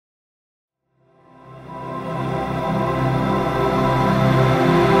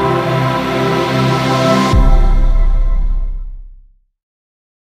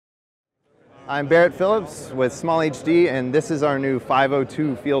I'm Barrett Phillips with SmallHD, and this is our new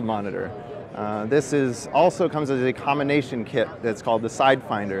 502 field monitor. This also comes as a combination kit that's called the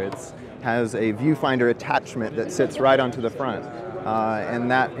Sidefinder. It has a viewfinder attachment that sits right onto the front,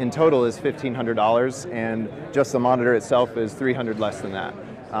 and that in total is $1,500, and just the monitor itself is $300 less than that.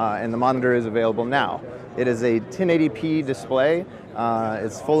 And the monitor is available now. It is a 1080p display,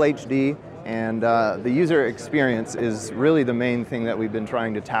 it's full HD, and the user experience is really the main thing that we've been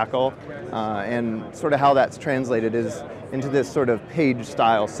trying to tackle, and sort of how that's translated is into this sort of page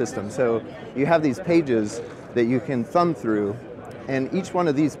style system. So you have these pages that you can thumb through, and each one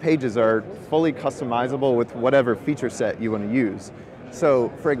of these pages are fully customizable with whatever feature set you want to use.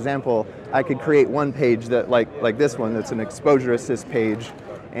 So for example, I could create one page that like this one that's an exposure assist page,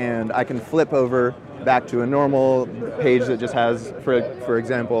 and I can flip over back to a normal page that just has, for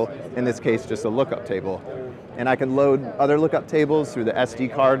example, in this case, just a lookup table. And I can load other lookup tables through the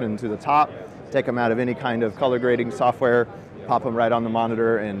SD card and to the top, take them out of any kind of color grading software, pop them right on the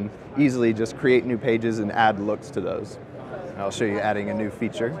monitor, and easily just create new pages and add looks to those. I'll show you adding a new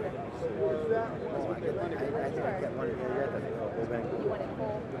feature.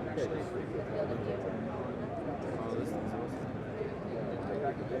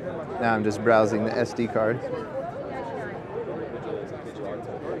 Now I'm just browsing the SD card.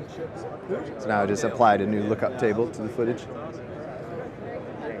 So now I just applied a new lookup table to the footage.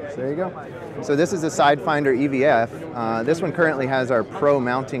 So there you go. So this is the Sidefinder EVF. This one currently has our Pro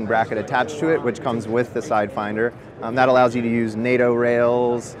mounting bracket attached to it, which comes with the Sidefinder. That allows you to use NATO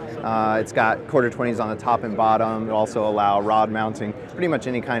rails. It's got 1/4-20s on the top and bottom. It'll also allow rod mounting, pretty much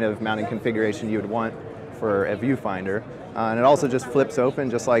any kind of mounting configuration you would want for a viewfinder. And it also just flips open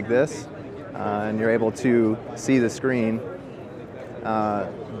just like this, and you're able to see the screen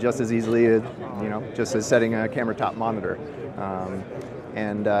just as easily as, just as setting a camera top monitor.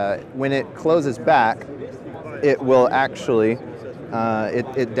 When it closes back, it will actually,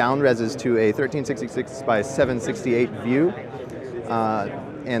 it down-reses to a 1366 by 768 view,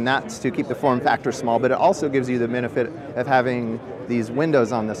 and that's to keep the form factor small, but it also gives you the benefit of having these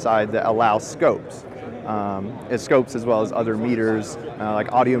windows on the side that allow scopes. It scopes as well as other meters,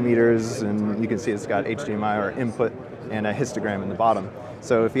 like audio meters, and you can see it's got HDMI or input and a histogram in the bottom.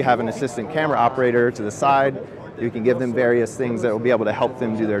 So if you have an assistant camera operator to the side, you can give them various things that will be able to help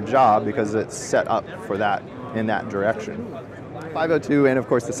them do their job because it's set up for that in that direction. 502 and of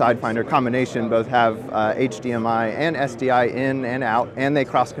course the Sidefinder combination both have HDMI and SDI in and out, and they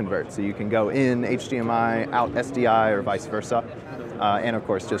cross convert. So you can go in HDMI, out SDI, or vice versa. And of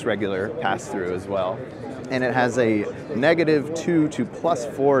course just regular pass-through as well. And it has a -2 to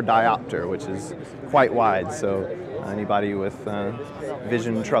 +4 diopter, which is quite wide, so anybody with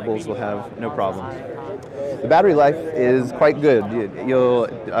vision troubles will have no problem. The battery life is quite good. You'll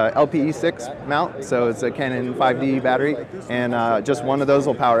LPE6 mount, so it's a Canon 5D battery, and just one of those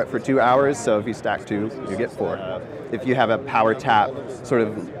will power it for 2 hours, so if you stack 2, you get 4. If you have a power tap sort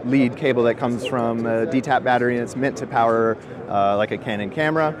of lead cable that comes from a D-tap battery and it's meant to power like a Canon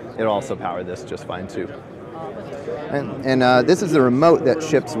camera, it'll also power this just fine too. And this is the remote that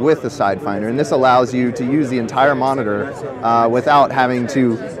ships with the Sidefinder, and this allows you to use the entire monitor without having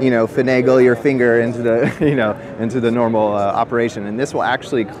to, finagle your finger into the, into the normal operation. And this will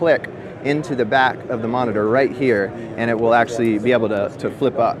actually click into the back of the monitor right here, and it will actually be able to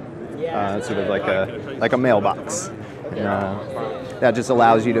flip up, sort of like a mailbox. That just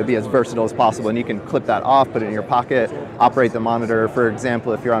allows you to be as versatile as possible, and you can clip that off, put it in your pocket, operate the monitor. For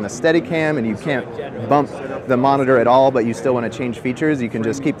example, if you're on a Steadicam and you can't bump the monitor at all, but you still want to change features, you can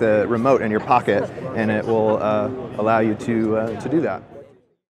just keep the remote in your pocket, and it will allow you to do that.